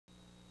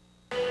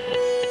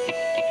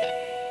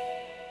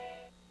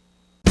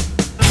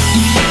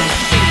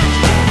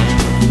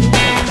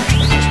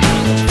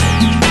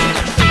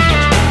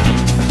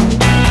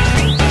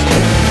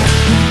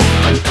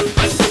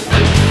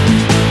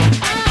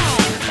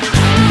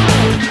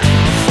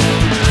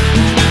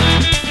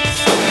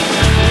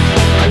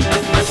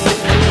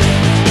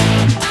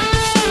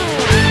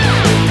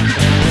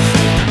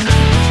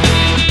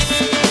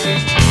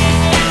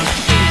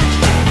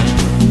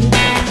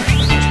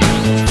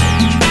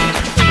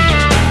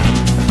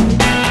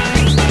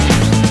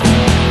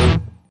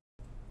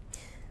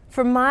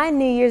for my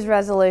New Year's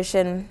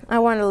resolution, I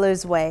wanted to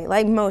lose weight,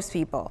 like most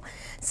people.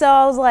 So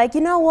I was like,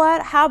 you know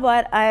what, how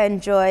about I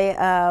enjoy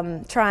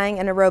trying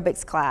an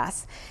aerobics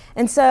class?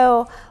 And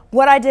so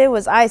what I did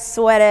was I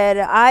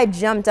sweated, I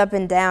jumped up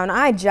and down,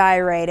 I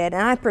gyrated,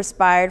 and I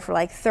perspired for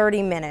like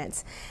 30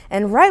 minutes.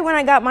 And right when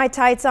I got my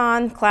tights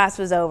on, class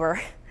was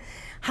over.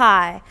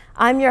 Hi,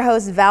 I'm your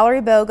host Valerie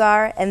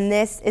Bogar, and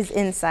this is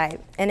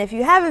Insight. And if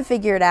you haven't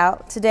figured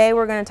out, today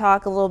we're going to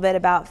talk a little bit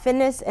about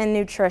fitness and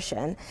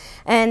nutrition.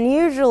 And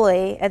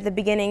usually at the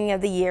beginning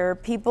of the year,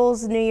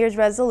 people's New Year's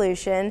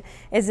resolution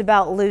is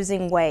about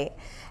losing weight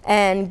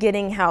and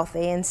getting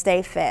healthy and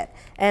stay fit.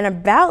 And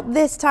about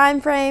this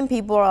time frame,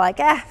 people are like,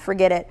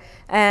 forget it.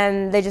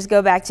 And they just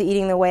go back to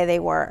eating the way they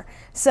were.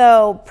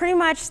 So pretty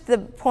much the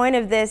point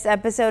of this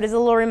episode is a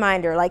little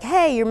reminder, like,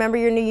 hey, you remember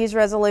your New Year's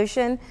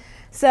resolution?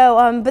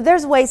 So, but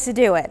there's ways to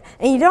do it.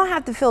 And you don't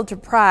have to feel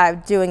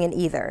deprived doing it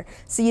either.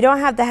 So you don't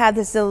have to have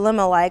this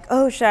dilemma like,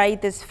 oh, should I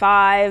eat this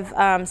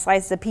 5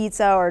 slices of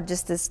pizza or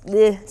just this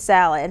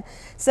salad?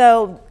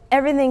 So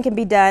everything can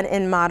be done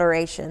in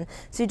moderation.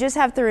 So you just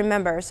have to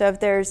remember. So if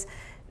there's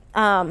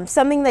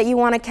something that you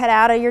want to cut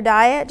out of your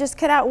diet, just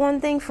cut out one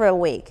thing for a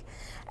week.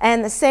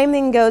 And the same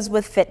thing goes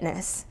with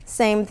fitness,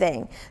 same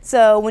thing.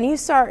 So when you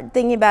start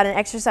thinking about an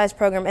exercise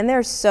program, and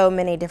there's so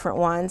many different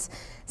ones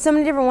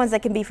that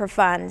can be for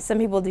fun. Some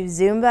people do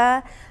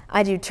Zumba,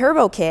 I do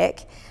Turbo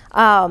Kick.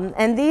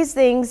 And these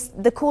things,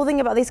 the cool thing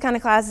about these kind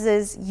of classes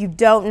is you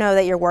don't know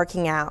that you're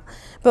working out.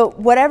 But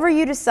whatever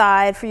you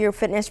decide for your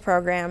fitness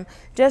program,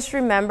 just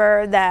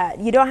remember that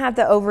you don't have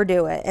to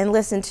overdo it and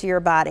listen to your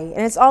body.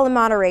 And it's all in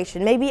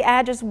moderation. Maybe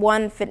add just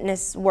one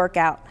fitness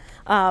workout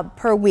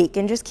per week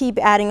and just keep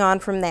adding on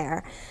from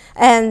there.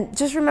 And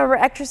just remember,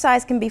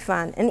 exercise can be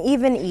fun, and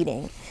even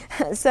eating.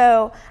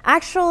 So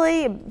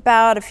actually,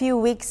 about a few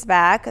weeks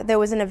back, there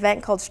was an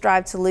event called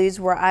Strive to Lose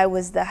where I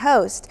was the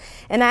host,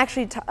 and I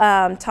actually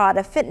taught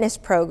a fitness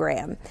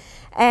program.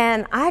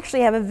 And I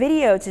actually have a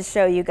video to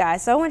show you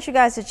guys, so I want you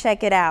guys to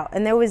check it out.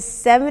 And there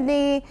was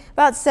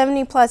about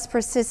 70 plus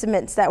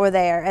participants that were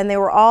there, and they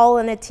were all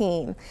in a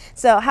team.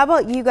 So how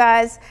about you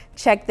guys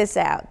check this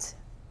out?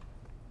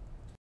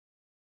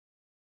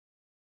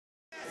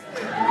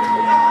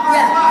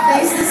 Yeah,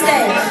 face the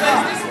stage.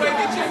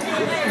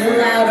 A little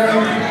louder.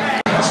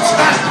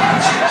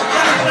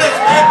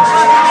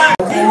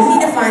 Okay, we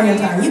need to find your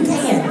time. You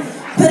can.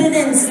 Put it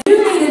in. You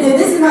need to do,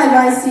 this is my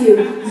advice to you.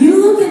 You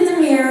look in the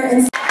mirror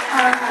and say,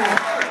 alright,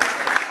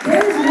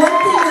 there's one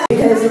thing,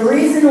 because the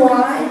reason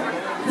why,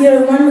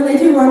 when they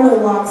do runway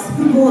walks,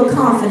 people look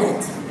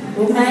confident.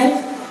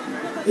 Okay?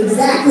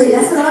 Exactly,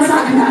 that's what I'm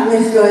talking about,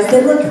 Miss Joyce.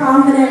 They look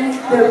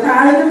confident, they're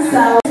proud of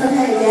themselves.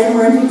 Okay, again,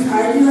 we're going to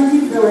try to do like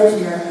you village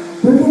here.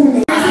 We're going to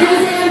make an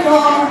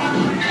example.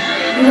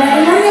 You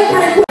ready? We're going to get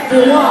kind of quick. You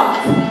walk.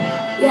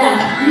 Yeah.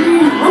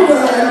 I'm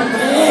good.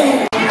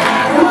 Yeah.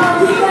 Come on,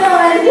 keep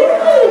going.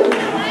 Woo!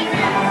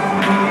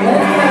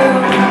 Let's go.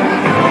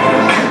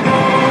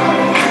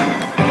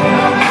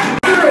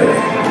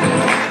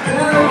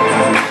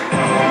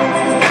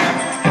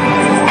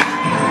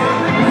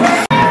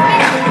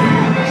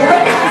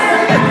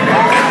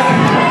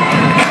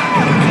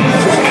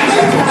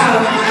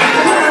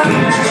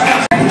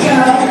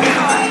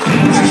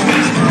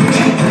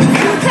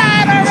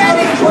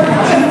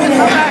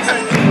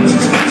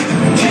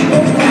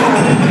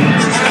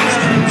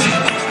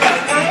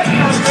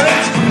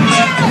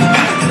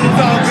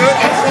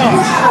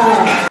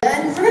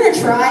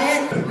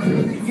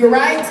 You're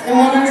right, and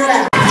one under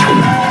that.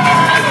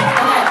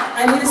 Okay,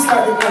 I need to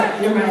start with what?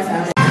 Never mind, I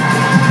found it.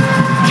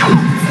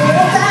 A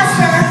little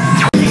faster.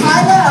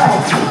 High, low.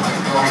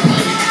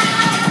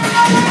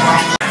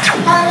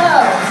 High,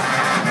 low.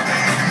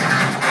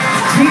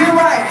 To your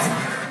right.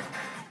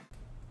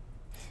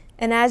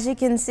 And as you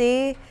can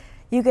see,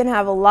 you can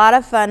have a lot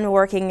of fun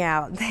working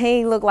out.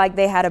 They look like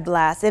they had a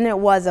blast, and it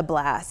was a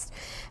blast.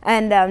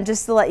 And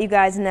just to let you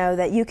guys know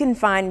that you can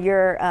find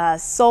your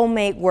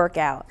soulmate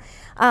workout.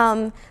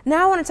 Now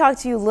I want to talk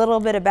to you a little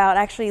bit about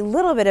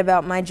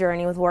my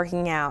journey with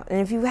working out. And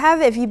if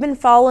you've been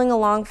following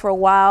along for a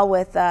while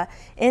with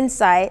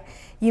Insight,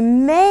 you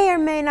may or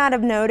may not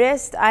have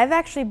noticed I've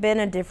actually been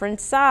a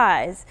different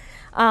size.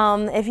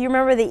 If you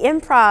remember the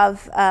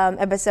improv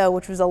episode,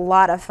 which was a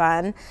lot of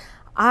fun,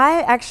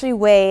 I actually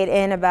weighed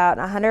in about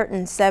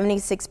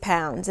 176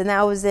 pounds, and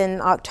that was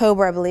in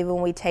October, I believe,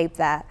 when we taped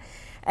that.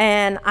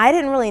 And I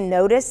didn't really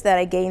notice that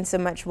I gained so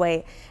much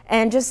weight.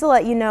 And just to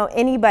let you know,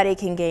 anybody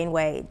can gain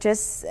weight.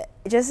 Just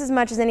as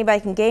much as anybody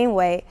can gain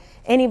weight,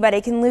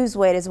 anybody can lose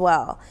weight as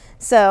well.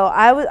 So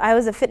I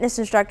was a fitness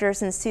instructor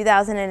since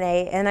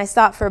 2008, and I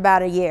stopped for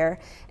about a year.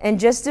 And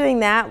just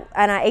doing that,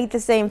 and I ate the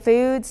same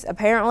foods,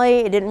 apparently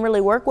it didn't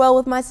really work well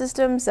with my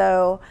system,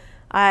 so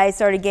I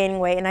started gaining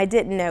weight, and I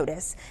didn't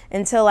notice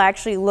until I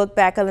actually looked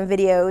back on the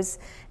videos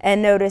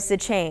and noticed a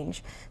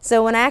change.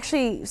 So when I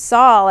actually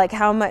saw like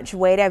how much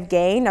weight I've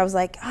gained, I was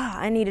like,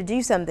 I need to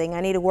do something. I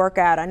need to work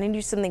out. I need to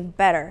do something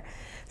better.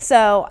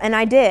 So, and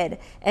I did.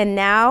 And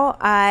now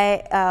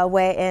I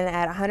weigh in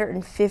at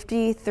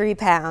 153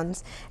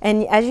 pounds.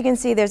 And as you can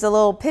see, there's a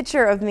little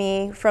picture of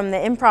me from the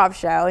improv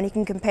show, and you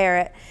can compare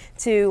it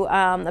to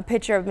a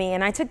picture of me.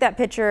 And I took that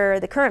picture,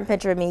 the current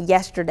picture of me,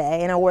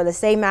 yesterday, and I wore the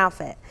same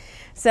outfit.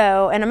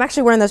 So, and I'm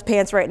actually wearing those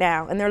pants right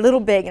now, and they're a little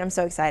big, and I'm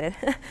so excited.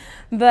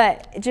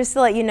 But just to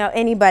let you know,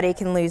 anybody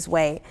can lose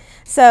weight.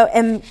 So,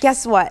 and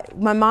guess what?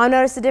 My mom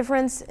noticed a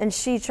difference, and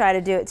she tried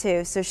to do it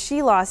too. So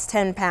she lost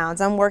 10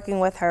 pounds. I'm working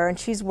with her, and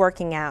she's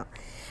working out.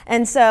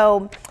 And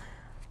so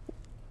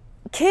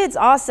kids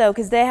also,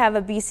 because they have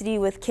obesity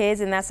with kids,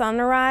 and that's on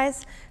the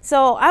rise.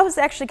 So I was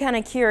actually kind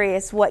of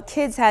curious what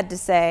kids had to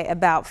say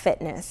about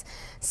fitness.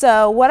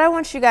 So what I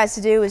want you guys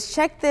to do is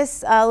check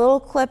this little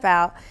clip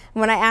out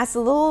when I ask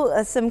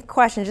some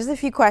questions, just a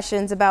few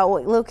questions about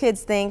what little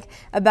kids think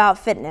about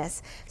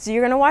fitness. So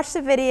you're going to watch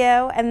the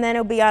video, and then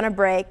it'll be on a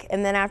break,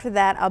 and then after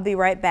that I'll be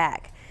right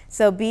back.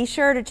 So be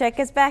sure to check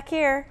us back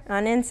here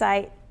on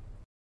Insight.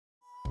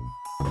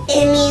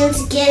 It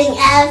means getting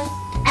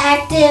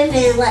active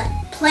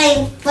and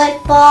playing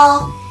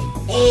football,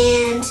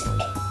 and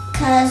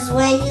because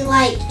when you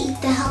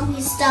eat the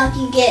healthy stuff,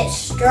 you get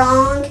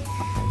strong.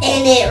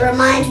 And it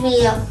reminds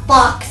me of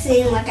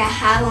boxing, like I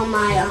have on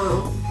my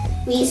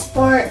Wii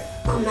Sport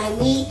on my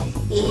Wii,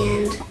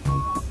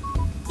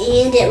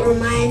 and it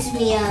reminds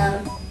me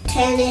of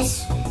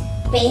tennis,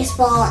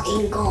 baseball,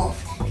 and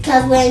golf.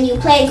 Because when you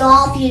play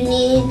golf, you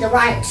need the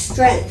right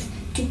strength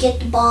to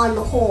get the ball in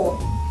the hole.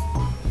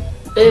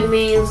 It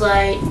means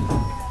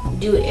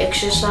do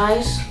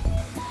exercise.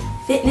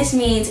 Fitness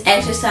means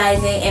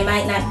exercising. It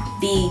might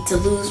not be to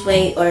lose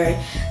weight or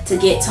to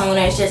get toner.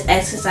 It's just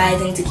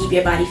exercising to keep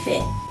your body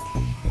fit.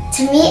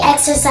 To me,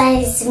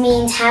 exercise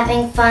means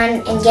having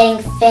fun and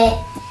getting fit.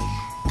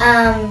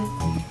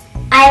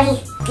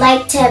 I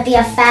like to be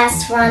a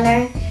fast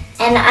runner,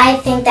 and I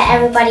think that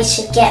everybody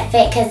should get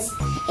fit because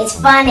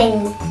it's fun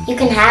and you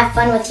can have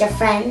fun with your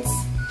friends.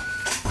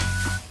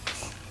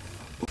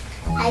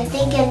 I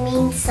think it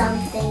means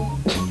something.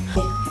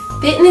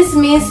 Fitness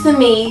means to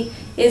me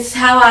is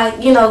how I,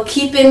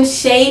 keep in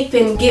shape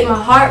and get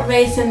my heart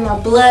racing, my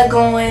blood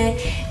going,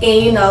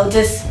 and,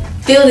 just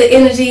feel the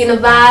energy and the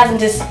vibes and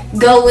just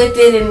go with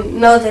it and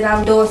know that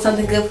I'm doing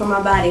something good for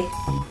my body.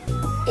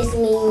 It's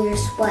meaning your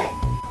sweat.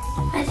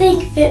 I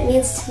think fit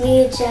means to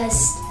me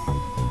just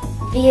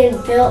being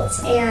built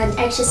and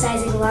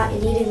exercising a lot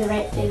and eating the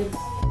right food.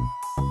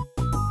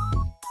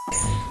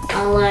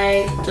 I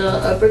like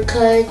the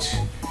uppercuts,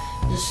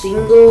 the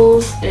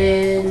singles,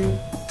 and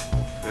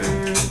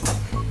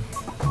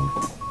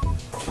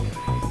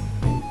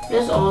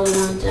that's all the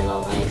ones that I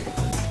like.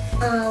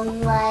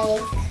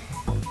 Like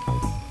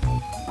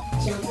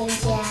jumping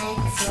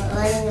jacks,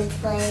 running in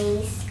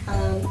place,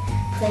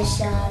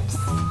 push-ups.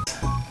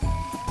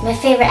 My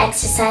favorite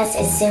exercise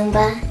is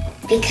Zumba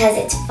because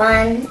it's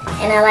fun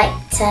and I like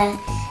to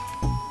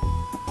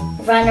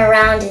run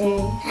around and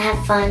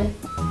have fun.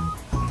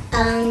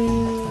 I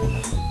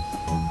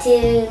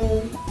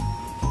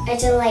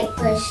do like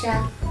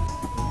push-ups.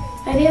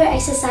 My favorite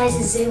exercise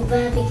is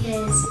Zumba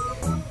because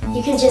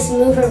you can just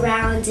move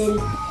around and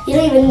you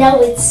don't even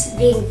know it's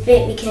being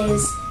fit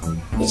because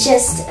it's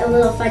just a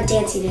little fun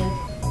dance you do.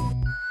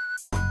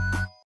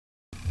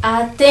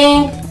 I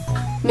think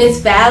Miss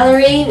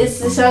Valerie is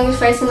the strongest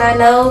person I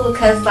know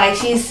because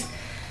she's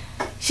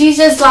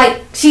just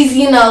she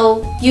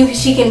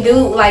can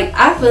do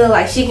I feel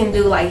like she can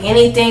do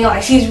anything.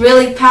 She's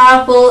really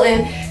powerful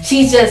and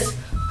she's just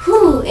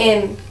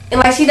and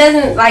she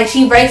doesn't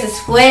she breaks a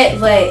sweat,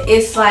 but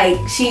it's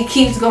she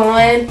keeps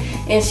going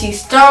and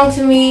she's strong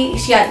to me.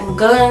 She got them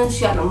guns,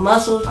 she got them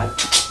muscles,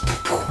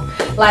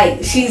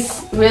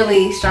 she's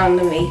really strong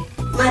to me.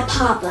 My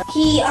papa,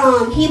 he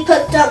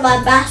picked up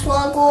my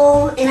basketball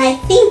goal, and I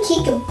think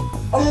he could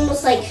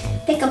almost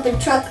pick up a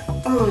truck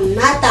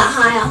not that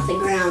high off the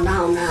ground. I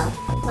don't know.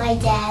 My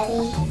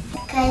daddy,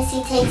 because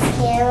he takes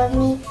care of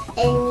me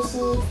and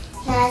he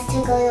has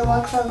to go to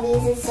work for a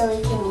reason so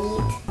he can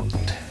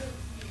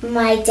eat.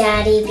 My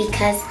daddy,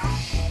 because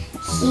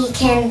he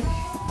can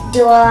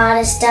do a lot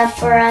of stuff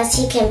for us.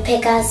 He can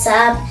pick us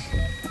up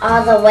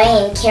all the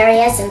way and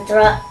carry us and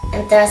throw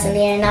us in the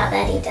air. Not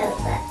that he does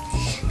that,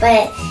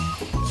 but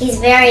he's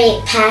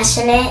very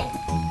passionate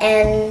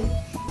and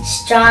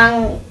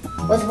strong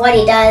with what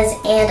he does,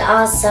 and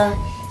also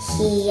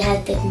he has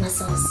big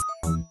muscles.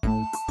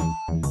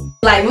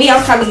 Like me,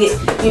 I'm trying to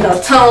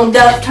get, toned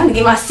up, trying to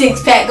get my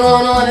six-pack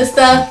going on and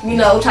stuff,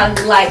 trying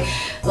to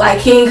like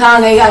King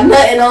Kong ain't got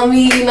nothing on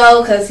me,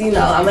 cause,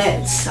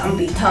 I'm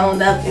be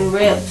toned up and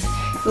ripped,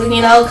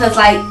 cause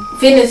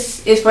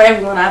fitness is for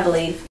everyone, I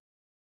believe.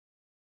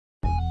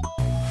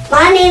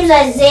 My name's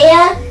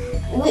Isaiah.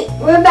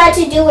 We're about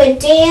to do a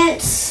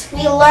dance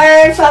we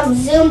learned from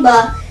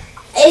Zumba.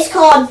 It's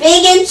called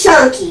Big and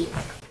Chunky.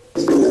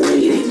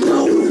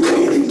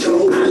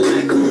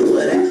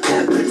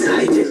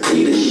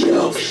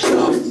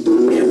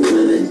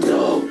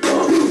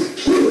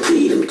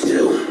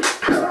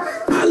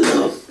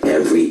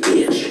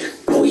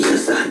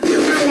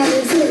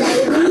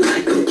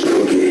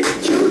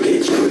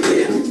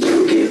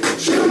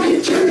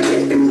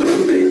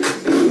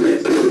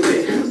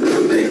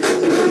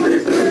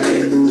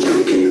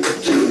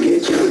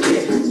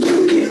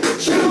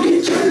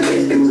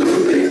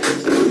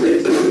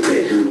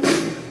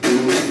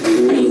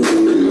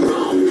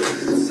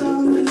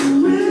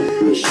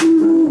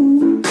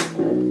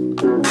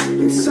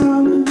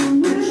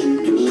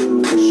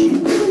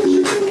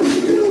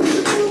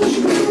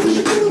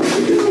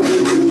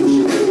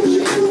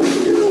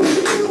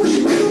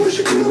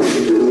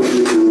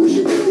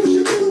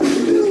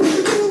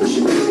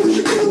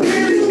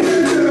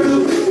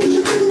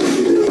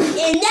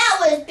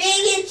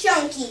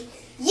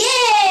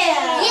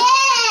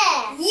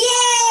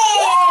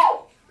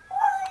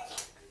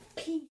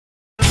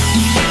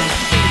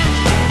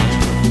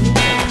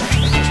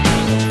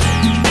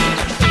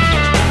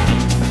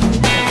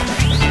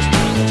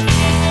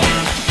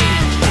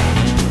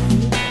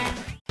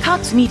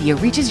 Cox Media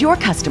reaches your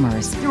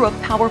customers through a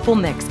powerful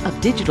mix of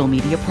digital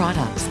media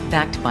products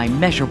backed by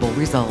measurable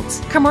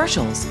results.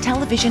 Commercials,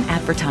 television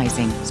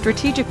advertising,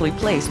 strategically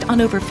placed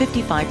on over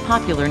 55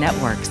 popular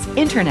networks.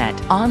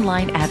 Internet,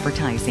 online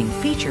advertising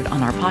featured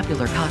on our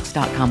popular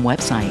Cox.com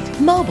website.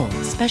 Mobile,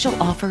 special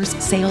offers,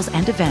 sales,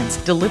 and events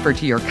delivered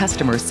to your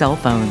customers' cell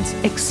phones.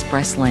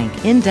 Express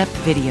Link, in-depth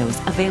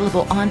videos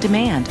available on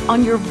demand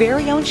on your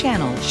very own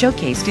channel,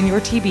 showcased in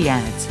your TV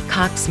ads.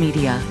 Cox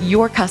Media,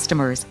 your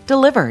customers,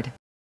 delivered.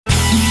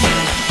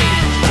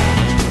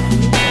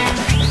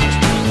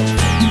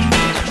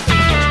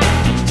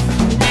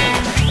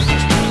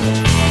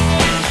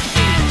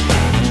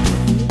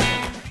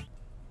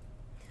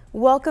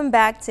 Welcome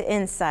back to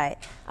Insight.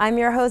 I'm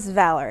your host,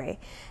 Valerie.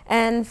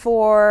 And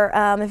for,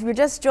 if you're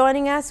just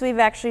joining us, we've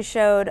actually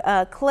showed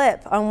a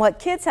clip on what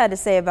kids had to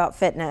say about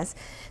fitness.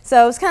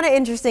 So it was kind of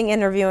interesting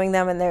interviewing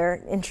them and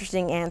their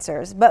interesting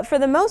answers. But for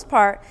the most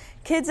part,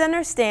 kids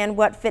understand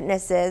what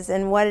fitness is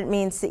and what it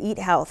means to eat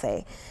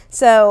healthy.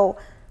 So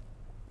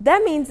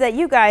that means that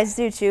you guys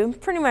do too,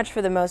 pretty much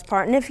for the most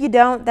part. And if you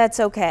don't,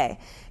 that's okay.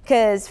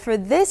 Because for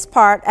this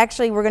part,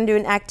 actually, we're going to do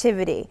an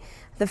activity.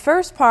 The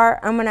first part,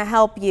 I'm going to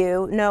help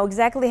you know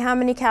exactly how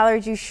many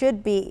calories you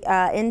should be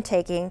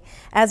intaking,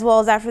 as well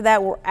as after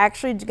that, we're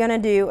actually going to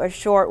do a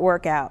short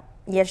workout.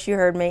 Yes, you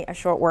heard me, a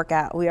short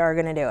workout. We are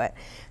going to do it.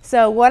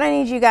 So what I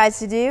need you guys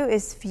to do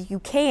is, if you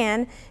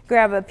can,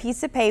 grab a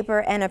piece of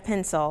paper and a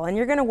pencil, and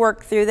you're going to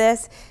work through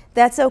this.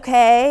 That's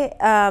okay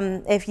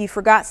if you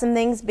forgot some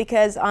things,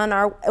 because on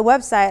our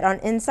website, on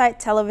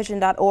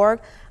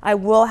insighttelevision.org, I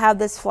will have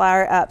this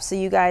flyer up so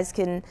you guys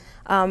can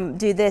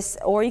do this,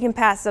 or you can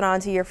pass it on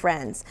to your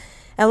friends.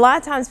 And a lot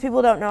of times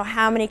people don't know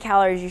how many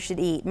calories you should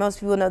eat. Most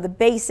people know the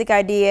basic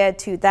idea,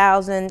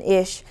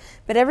 2,000-ish,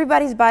 but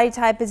everybody's body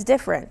type is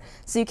different.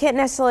 So you can't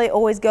necessarily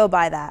always go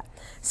by that.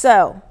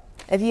 So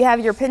if you have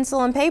your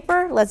pencil and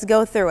paper, let's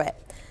go through it.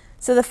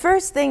 So the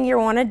first thing you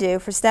want to do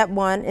for step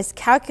one is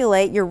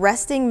calculate your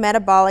resting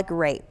metabolic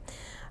rate.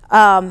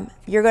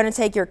 You're going to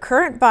take your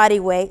current body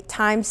weight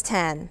times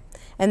 10,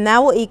 and that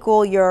will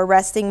equal your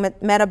resting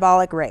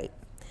metabolic rate.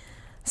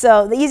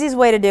 So the easiest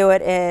way to do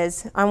it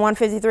is on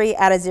 153,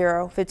 add a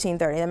 0,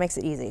 1530. That makes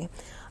it easy.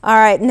 All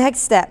right,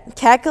 next step.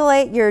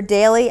 Calculate your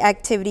daily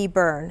activity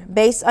burn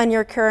based on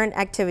your current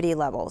activity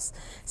levels.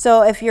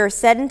 So if you're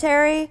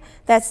sedentary,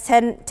 that's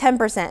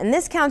 10%. And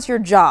this counts your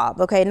job,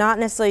 okay, not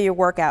necessarily your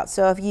workout.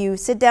 So if you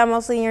sit down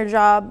mostly in your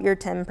job, you're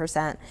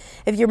 10%.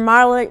 If you're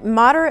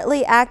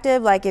moderately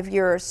active, like if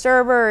you're a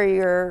server or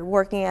you're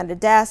working at a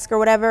desk or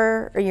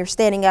whatever, or you're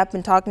standing up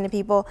and talking to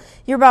people,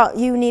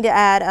 you need to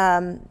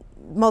add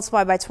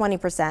multiply by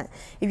 20%.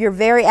 If you're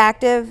very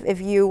active, if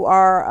you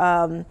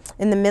are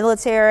in the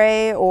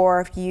military,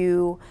 or if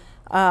you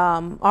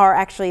are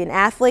actually an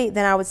athlete,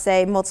 then I would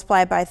say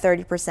multiply by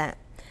 30%.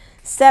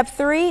 Step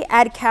 3,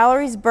 add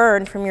calories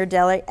burned from your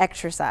daily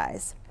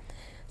exercise.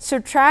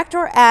 Subtract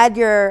or add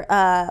your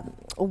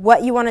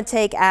what you want to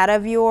take out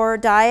of your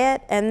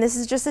diet, and this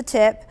is just a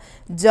tip.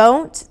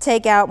 Don't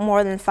take out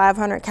more than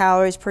 500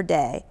 calories per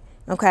day,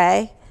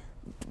 okay?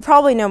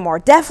 Probably no more,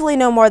 definitely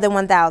no more than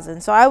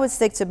 1,000. So I would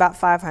stick to about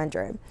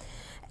 500.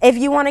 If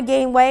you want to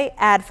gain weight,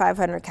 add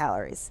 500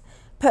 calories.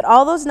 Put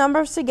all those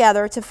numbers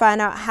together to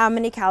find out how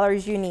many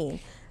calories you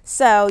need.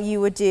 So you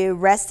would do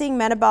resting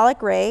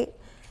metabolic rate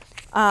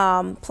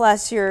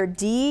plus your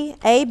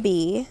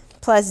DAB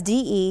plus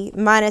DE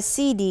minus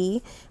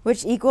CD,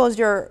 which equals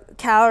your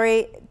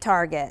calorie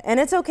target. And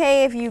it's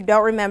okay if you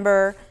don't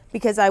remember,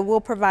 because I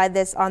will provide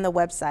this on the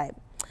website.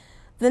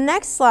 The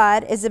next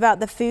slide is about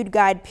the food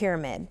guide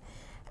pyramid.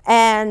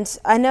 And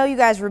I know you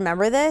guys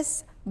remember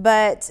this,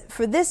 but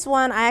for this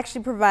one, I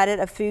actually provided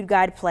a food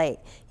guide plate.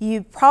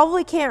 You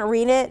probably can't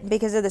read it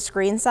because of the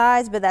screen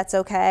size, but that's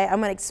okay. I'm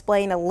going to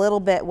explain a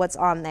little bit what's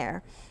on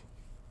there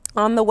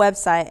on the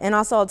website, and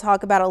also I'll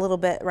talk about it a little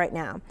bit right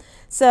now.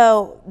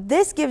 So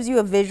this gives you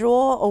a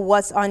visual of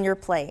what's on your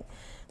plate.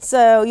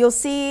 So you'll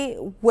see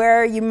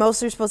where you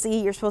mostly are supposed to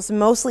eat. You're supposed to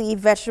mostly eat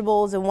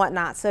vegetables and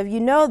whatnot. So if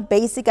you know the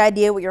basic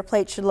idea what your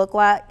plate should look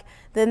like,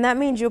 then that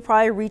means you'll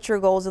probably reach your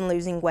goals in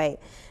losing weight.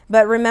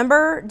 But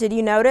remember, did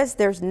you notice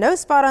there's no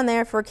spot on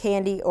there for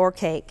candy or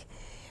cake?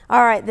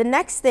 All right, the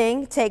next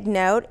thing, take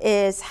note,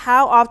 is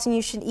how often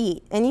you should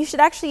eat. And you should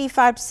actually eat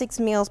 5 to 6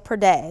 meals per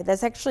day.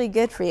 That's actually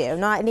good for you,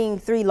 not eating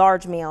 3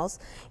 large meals.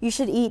 You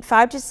should eat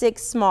 5 to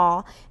 6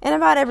 small, and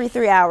about every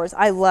 3 hours.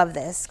 I love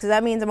this, because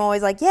that means I'm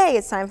always like, yay,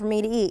 it's time for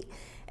me to eat.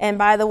 And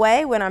by the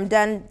way, when I'm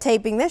done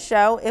taping this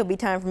show, it'll be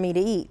time for me to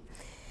eat.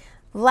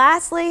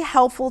 Lastly,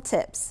 helpful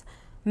tips.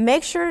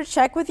 Make sure to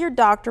check with your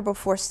doctor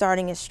before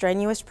starting a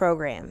strenuous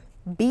program.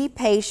 Be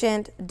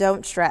patient,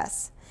 don't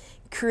stress.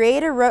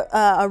 Create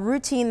a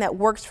routine that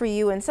works for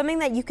you and something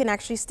that you can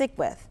actually stick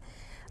with.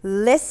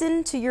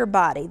 Listen to your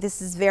body.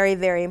 This is very,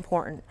 very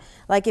important.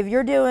 Like if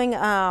you're doing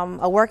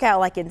a workout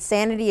like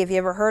Insanity, if you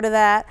ever heard of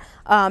that,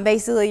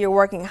 basically you're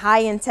working high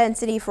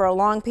intensity for a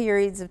long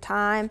periods of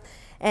time.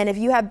 And if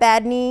you have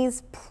bad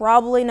knees,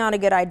 probably not a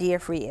good idea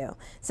for you.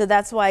 So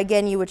that's why,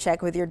 again, you would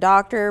check with your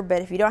doctor.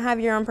 But if you don't have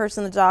your own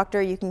personal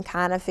doctor, you can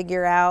kind of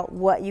figure out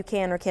what you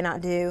can or cannot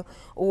do.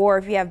 Or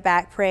if you have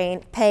back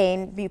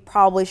pain, you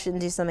probably shouldn't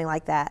do something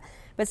like that.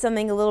 But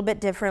something a little bit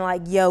different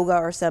like yoga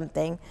or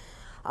something.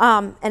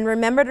 And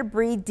remember to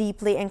breathe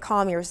deeply and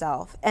calm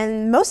yourself.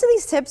 And most of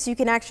these tips you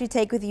can actually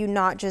take with you,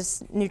 not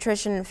just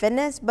nutrition and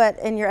fitness, but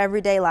in your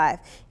everyday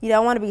life. You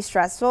don't want to be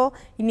stressful.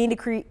 You need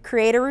to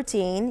create a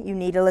routine. You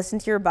need to listen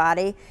to your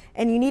body,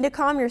 and you need to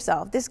calm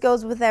yourself. This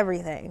goes with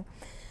everything.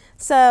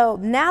 So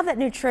now that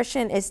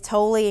nutrition is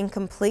totally and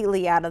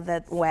completely out of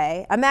the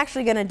way, I'm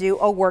actually going to do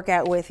a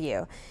workout with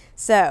you.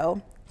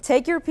 So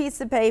take your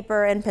piece of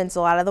paper and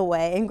pencil out of the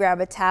way and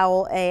grab a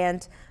towel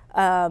and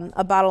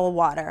a bottle of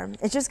water.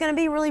 It's just going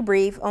to be really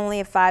brief,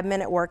 only a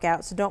 5-minute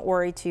workout, so don't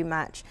worry too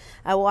much.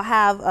 I will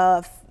have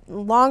a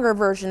longer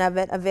version of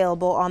it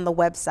available on the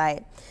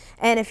website.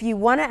 And if you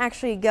want to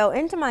actually go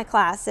into my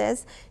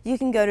classes, you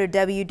can go to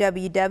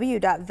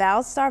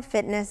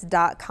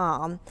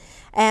www.valstarfitness.com.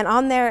 And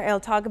on there, it'll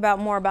talk about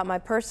more about my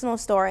personal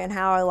story and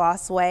how I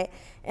lost weight,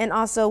 and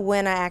also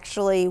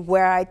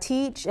where I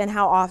teach and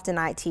how often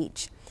I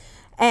teach.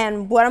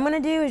 And what I'm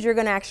going to do is you're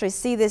going to actually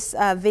see this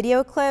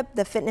video clip,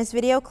 the fitness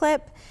video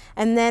clip,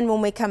 and then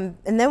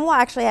we'll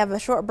actually have a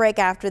short break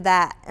after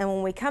that. And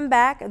when we come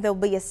back, there'll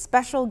be a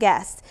special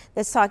guest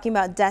that's talking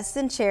about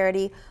Destined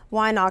Charity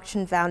Wine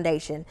Auction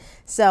Foundation.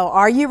 So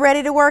are you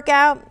ready to work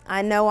out?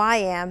 I know I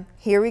am.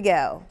 Here we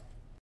go.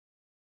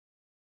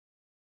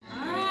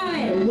 All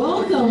right,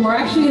 welcome. We're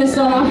actually going to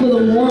start off with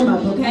a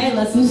warm-up, okay?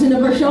 Let's loosen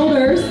up our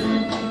shoulders.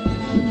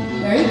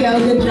 There you go.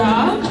 Good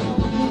job.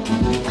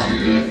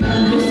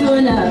 Just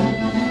doing a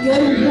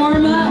good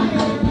warm-up.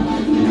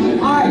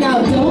 All right,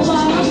 now double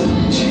bob,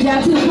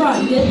 jab to the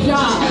front. Good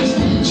job.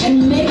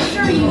 And make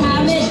sure you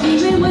have it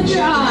even with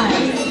your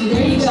eyes.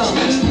 There you go.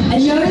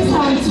 And notice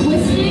how I'm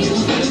twisting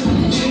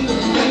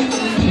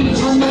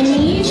on my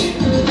knees.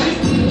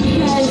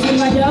 Because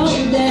if I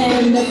don't,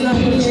 then that's not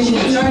going to hear you.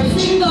 Start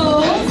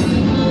singles.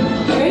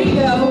 There you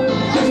go.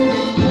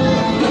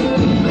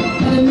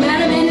 And the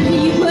amount of energy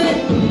you put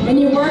in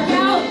your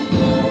workout,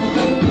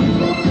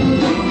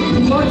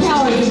 more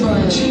calories to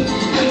burn.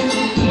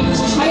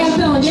 How y'all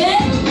feeling? Get it?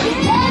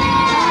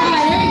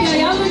 Alright, there you go.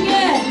 Y'all look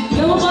good.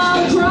 Double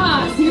bob,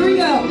 cross. Here we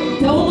go.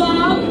 Double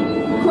bob,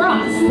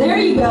 cross. There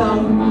you go.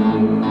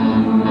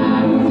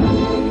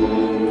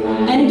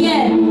 And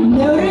again,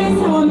 notice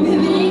how I'm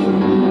pivoting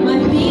my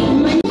feet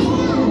and my knees.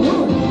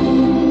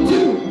 1, 2.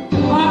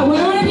 Alright, what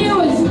I want to do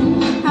is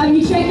have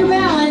you check your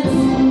balance.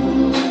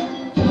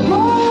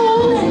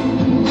 Hold it.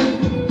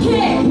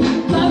 Kick.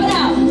 Clap it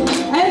out.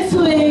 And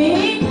swing.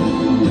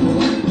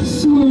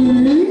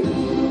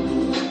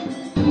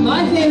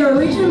 My favorite,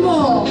 reach and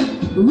ball.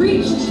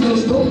 Reach,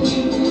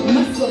 shoulder,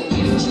 muscles.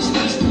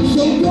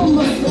 Shoulder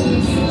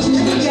muscles.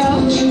 There you go.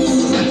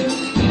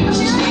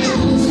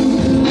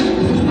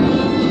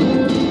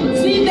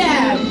 Speed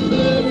bag.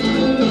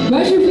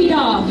 Brush your feet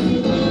off.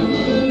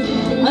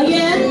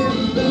 Again.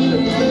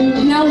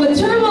 Now with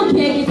turbo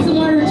kick, it's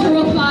similar to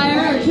turbo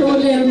fire or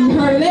turbo jam. You've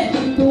heard of it.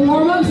 The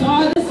warm-ups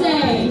are the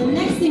same. The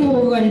next thing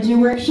we're going to do,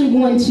 we're actually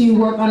going to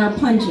work on our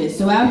punches.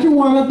 So after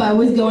warm-up, I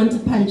always go into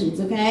punches,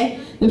 okay?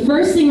 The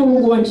first thing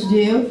we're going to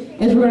do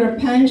is we're going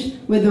to punch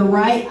with the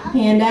right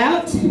hand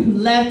out,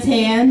 left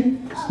hand,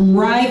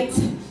 right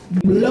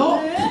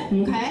block,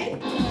 okay?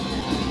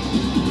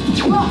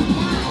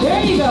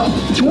 There you go.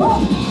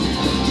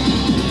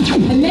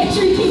 And make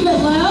sure you keep it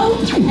low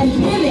and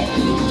pivot.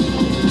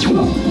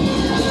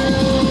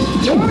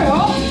 There we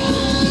go.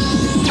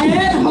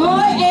 And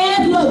high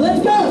and low.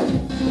 Let's go.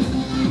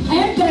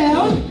 And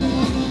down.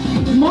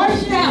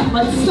 March it out.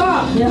 Let's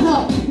stop. It'll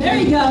help. There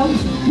you go.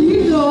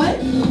 You do it.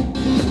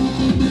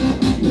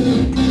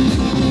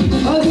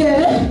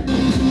 Okay.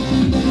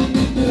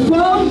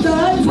 From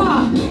the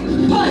top.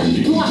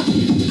 Punch. Block.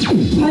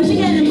 Punch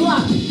again and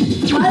block.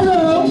 High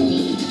low.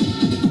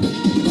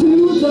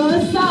 To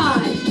the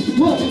side.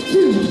 1, 2.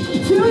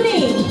 2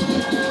 knees.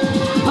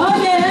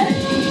 Again.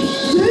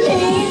 2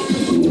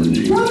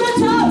 knees. From the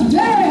top.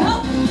 There.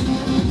 Up.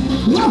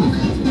 Look.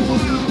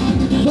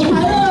 Go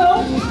high low.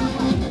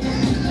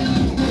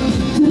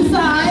 To the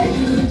side.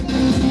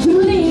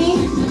 2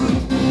 knees.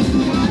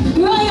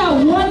 We only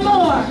got 1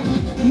 more.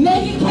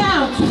 Make it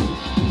count.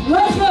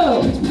 Let's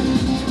go.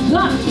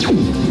 Lock.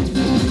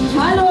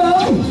 High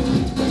low.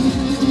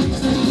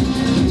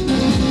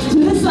 To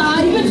the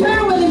side. You can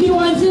turn with if you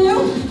want to.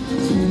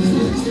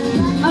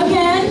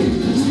 Again.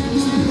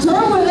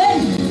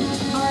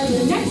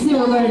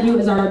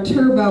 our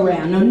turbo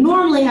round. Now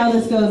normally how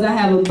this goes, I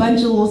have a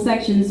bunch of little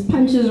sections,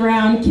 punches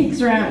round,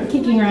 kicks round,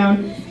 kicking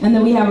round, and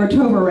then we have our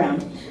turbo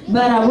round.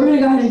 But we're going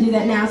to go ahead and do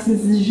that now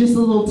since this is just a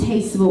little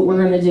taste of what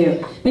we're going to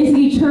do.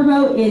 Basically,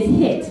 turbo is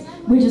HIIT,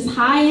 which is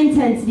high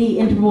intensity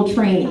interval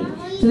training.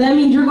 So that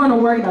means you're going to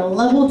work at a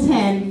level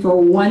 10 for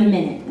 1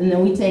 minute. And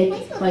then we take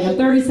like a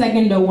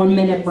 30-second to 1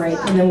 minute break,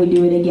 and then we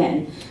do it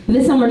again. But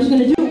this time we're just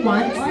going to do it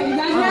once. All right, you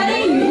guys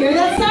ready? You hear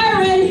that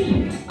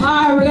siren? All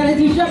right, we're going to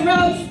do jump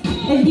ropes.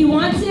 If you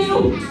want to,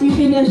 you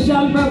can just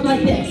jump rope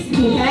like this,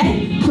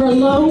 okay? For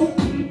low,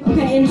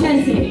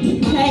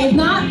 intensity. Okay, if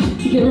not,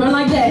 you can run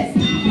like this.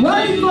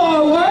 Run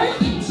forward,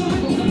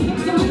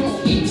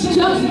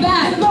 jump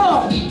back,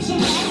 4,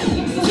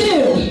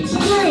 2,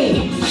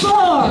 3,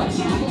 4.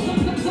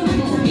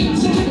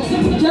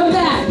 Jump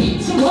back,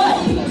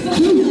 1,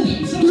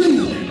 2,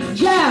 3,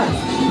 jab.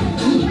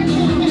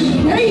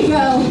 There you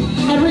go.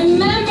 And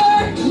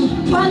remember,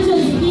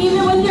 punches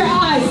even with your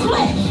eyes.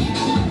 Switch.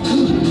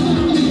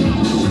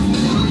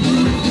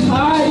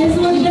 All right, this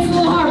one gets a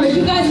little hard, but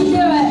you guys can do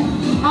it.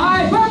 All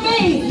right,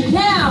 burpees,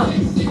 down,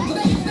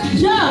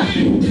 jump.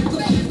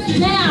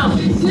 Now,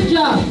 good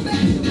job.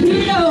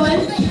 Keep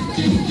going.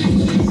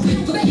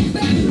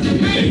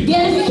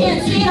 Again, if you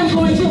can't see it, I'm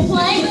going to a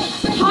plank.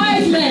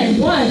 Heisman.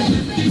 1,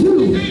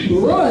 2,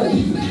 run.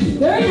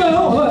 There you go.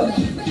 1,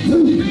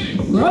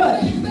 2, run.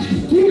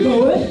 Keep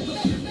going.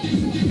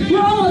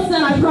 We're almost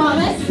done, I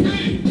promise.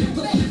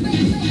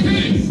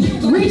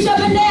 Reach up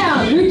and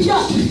down. Reach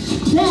up.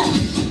 Down.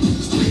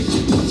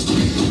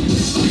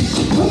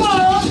 Come on.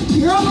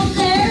 You're almost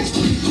there.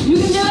 You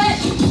can do it.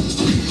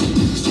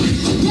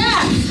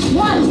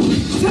 1,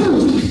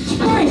 2,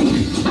 3.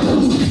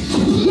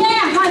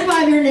 Yeah, high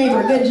five your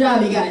neighbor. Good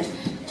job, you guys.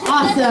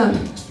 Awesome.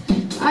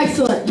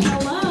 Excellent.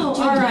 Hello.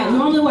 All right.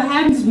 Normally what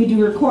happens is we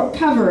do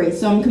recovery.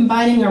 So I'm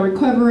combining our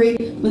recovery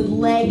with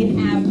leg and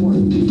ab work.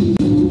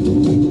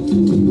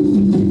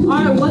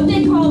 All right. What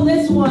they call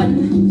this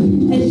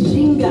one is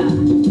Jenga.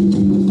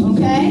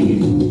 Okay?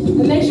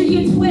 And make sure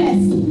you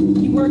twist.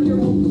 You work your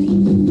whole feet.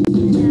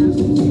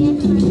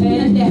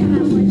 And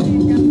down.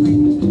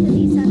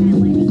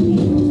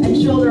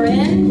 Shoulder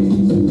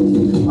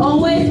in.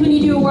 Always when you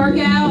do a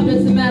workout,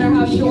 doesn't matter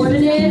how short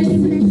it is,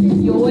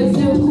 you always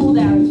do a cool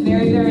down. It's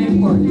very, very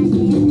important.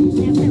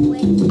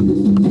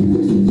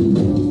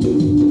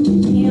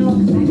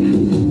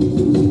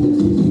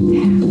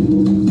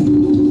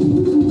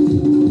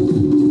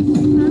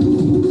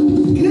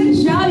 Good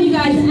job, you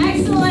guys.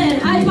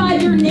 Excellent. High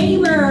five your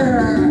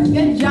neighbor.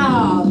 Good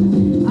job.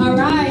 All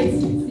right.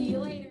 See you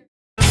later.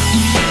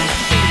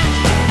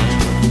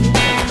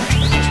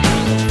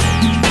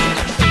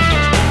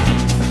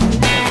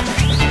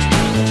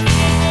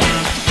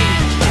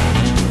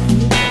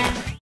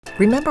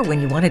 Remember when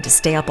you wanted to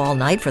stay up all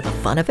night for the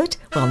fun of it?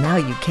 Well, now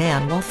you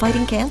can while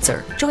fighting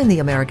cancer. Join the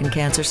American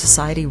Cancer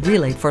Society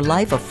Relay for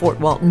Life of Fort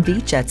Walton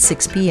Beach at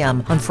 6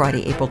 p.m. on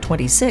Friday, April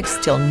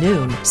 26th till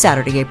noon,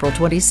 Saturday, April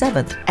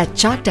 27th at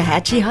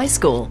Choctawhatchee High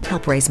School.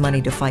 Help raise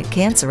money to fight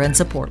cancer and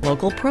support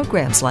local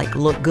programs like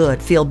Look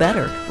Good, Feel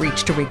Better,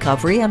 Reach to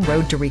Recovery, and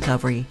Road to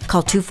Recovery.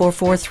 Call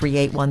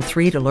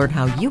 244-3813 to learn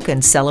how you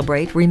can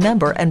celebrate,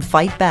 remember, and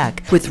fight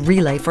back with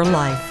Relay for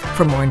Life.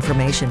 For more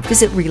information,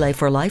 visit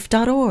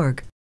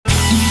relayforlife.org.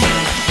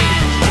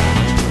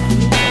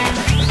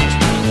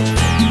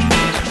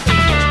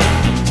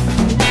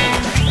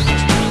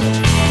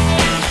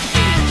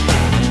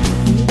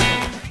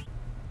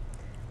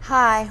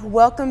 Hi,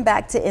 welcome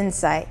back to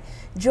Insight.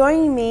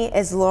 Joining me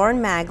is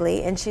Lauren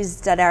Magley, and she's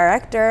the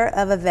Director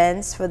of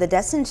Events for the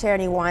Destin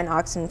Charity Wine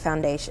Auction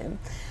Foundation.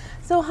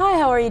 So hi,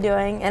 how are you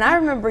doing? And I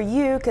remember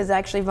you because I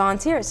actually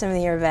volunteer at some of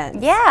your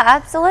events. Yeah,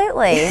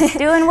 absolutely.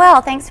 Doing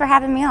well. Thanks for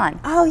having me on.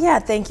 Oh yeah,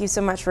 thank you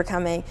so much for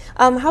coming.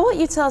 How about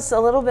you tell us a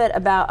little bit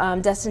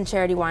about Destin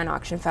Charity Wine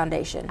Auction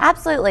Foundation?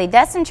 Absolutely.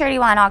 Destin Charity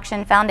Wine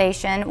Auction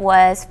Foundation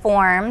was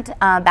formed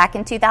back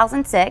in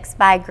 2006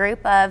 by a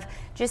group of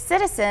just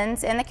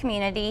citizens in the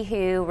community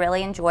who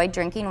really enjoyed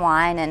drinking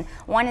wine and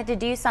wanted to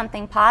do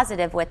something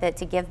positive with it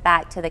to give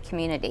back to the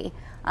community.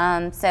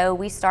 So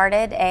we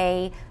started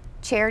a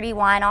charity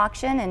wine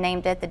auction and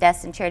named it the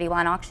Destin Charity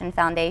Wine Auction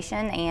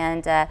Foundation,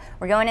 and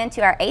we're going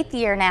into our 8th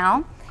year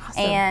now.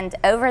 Awesome. And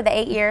over the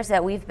 8 years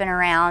that we've been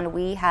around,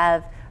 we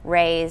have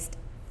raised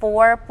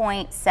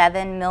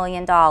 $4.7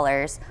 million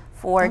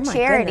for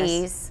charities.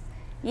 Goodness.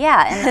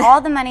 Yeah, and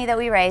all the money that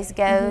we raise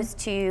goes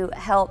to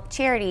help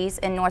charities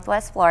in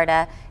Northwest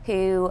Florida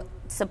who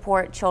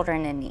support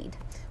children in need.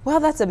 Well,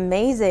 that's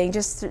amazing.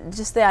 Just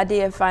the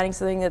idea of finding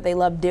something that they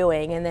love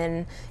doing, and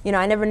then, you know,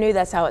 I never knew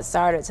that's how it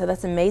started. So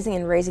that's amazing,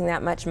 and raising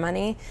that much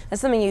money. That's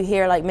something you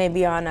hear like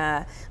maybe on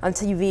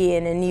TV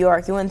and in New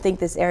York. You wouldn't think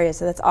this area.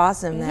 So that's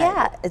awesome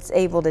that it's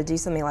able to do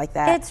something like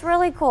that. It's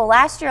really cool.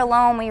 Last year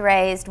alone, we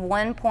raised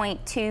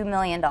 $1.2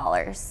 million.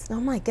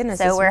 Oh my goodness!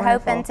 So we're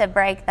hoping to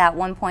break that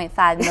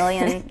 $1.5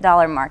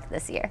 million mark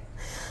this year.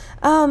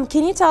 Can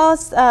you tell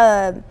us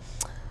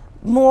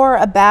more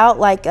about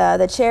like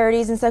the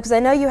charities and stuff? Because I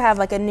know you have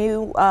like a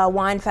new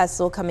wine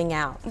festival coming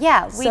out.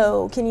 Yeah.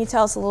 So can you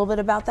tell us a little bit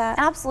about that?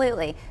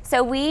 Absolutely.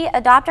 So we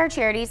adopt our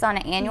charities on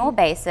an annual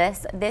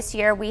basis. This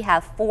year we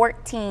have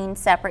 14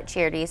 separate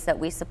charities that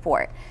we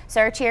support.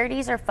 So our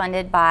charities are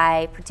funded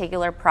by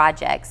particular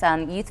projects.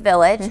 Youth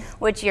Village,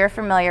 which you're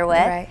familiar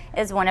with,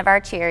 is one of our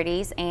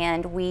charities,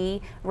 and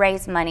we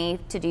raise money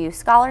to do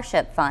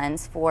scholarship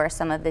funds for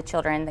some of the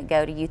children that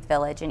go to Youth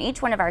Village. And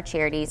each one of our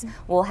charities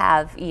will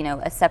have, you know,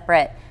 a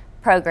separate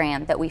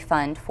program that we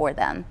fund for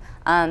them.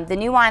 The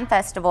new wine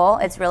festival,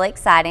 it's really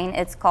exciting.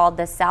 It's called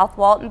the South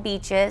Walton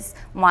Beaches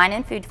Wine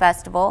and Food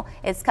Festival.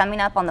 It's coming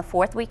up on the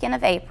 4th weekend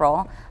of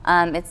April.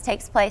 It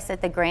takes place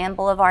at the Grand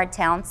Boulevard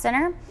Town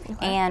Center,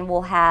 and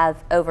we'll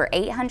have over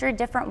 800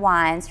 different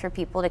wines for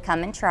people to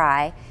come and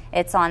try.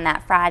 It's on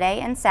that Friday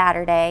and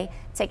Saturday.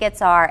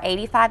 Tickets are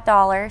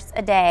 $85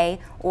 a day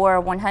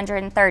or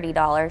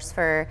 $130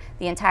 for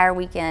the entire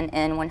weekend,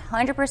 and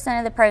 100%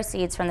 of the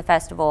proceeds from the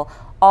festival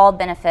all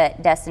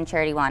benefit Destin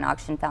Charity Wine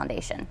Auction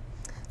Foundation.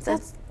 So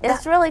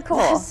it's really cool.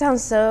 That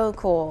sounds so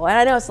cool. And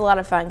I know it's a lot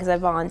of fun because I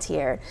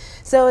volunteered.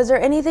 So is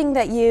there anything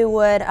that you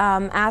would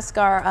ask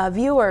our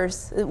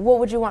viewers? What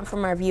would you want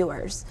from our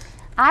viewers?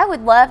 I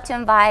would love to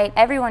invite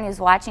everyone who's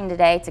watching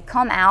today to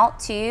come out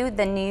to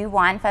the new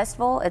wine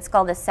festival. It's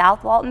called the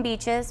South Walton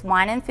Beaches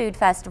Wine and Food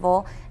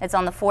Festival. It's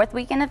on the 4th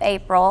weekend of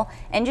April.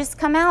 And just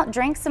come out,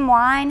 drink some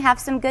wine, have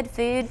some good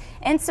food,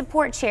 and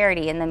support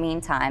charity in the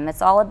meantime.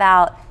 It's all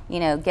about, you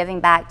know,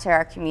 giving back to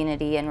our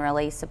community and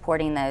really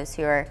supporting those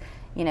who are,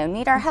 you know,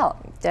 need our help.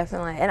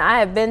 Definitely. And I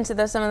have been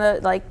to some of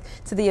the,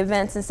 to the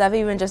events and stuff,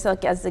 even just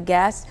like as a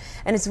guest.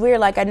 And it's weird,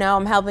 like I know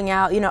I'm helping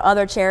out, you know,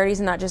 other charities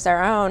and not just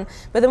our own,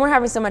 but then we're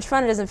having so much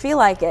fun, it doesn't feel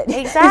like it.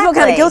 Exactly. You feel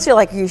kind of guilty. You're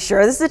like, are you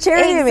sure this is a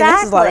charity? Exactly. I mean,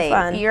 this is a lot of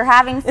fun. You're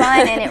having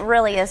fun, and it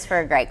really is for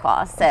a great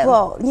cause. So.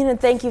 Well, you know,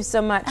 thank you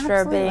so much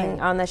for being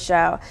on the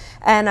show.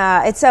 And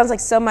it sounds like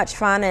so much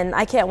fun, and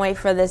I can't wait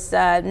for this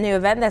new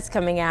event that's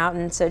coming out,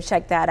 and so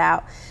check that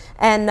out.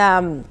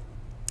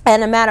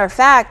 And a matter of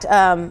fact,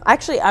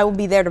 actually, I will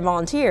be there to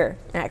volunteer,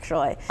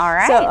 actually. All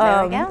right, so,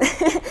 there we go.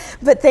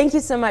 But thank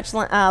you so much,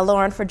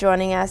 Lauren, for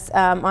joining us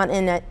on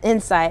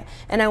Insight.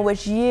 And I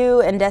wish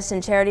you and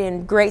Destin Charity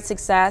and great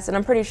success, and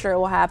I'm pretty sure it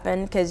will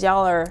happen because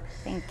y'all are,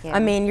 thank you. I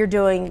mean,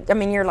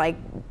 you're like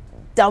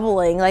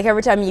doubling, like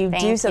every time you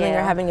do something,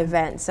 you're having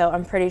events. So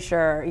I'm pretty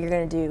sure you're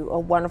going to do a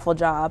wonderful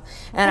job.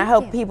 And I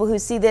hope people who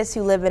see this,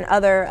 who live in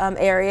other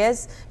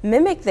areas,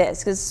 mimic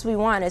this, because we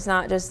want, it's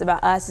not just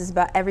about us, it's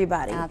about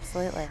everybody.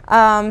 Absolutely.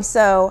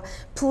 So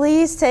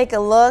please take a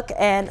look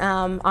and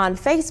on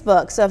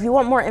Facebook. So if you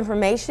want more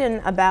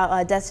information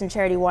about Destin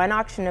Charity Wine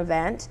Auction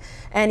event,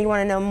 and you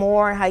want to know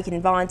more how you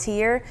can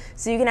volunteer,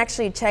 so you can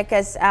actually check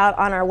us out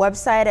on our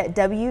website at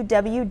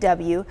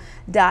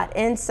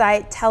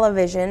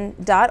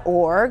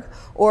www.insighttelevision.org,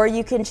 or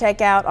you can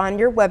check out on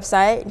your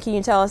website. Can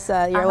you tell us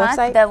your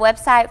website? The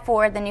website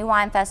for the new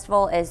wine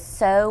festival is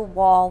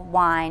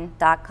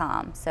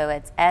sowalwine.com. So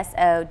it's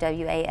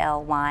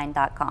SOWAL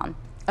wine.com.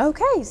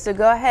 Okay, so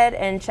go ahead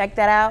and check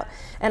that out.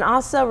 And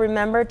also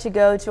remember to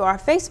go to our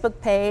Facebook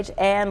page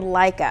and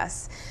like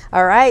us.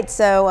 All right,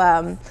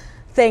 so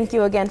thank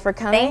you again for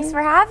coming. Thanks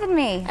for having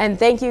me. And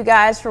thank you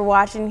guys for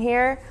watching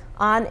here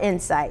on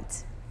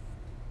Insight.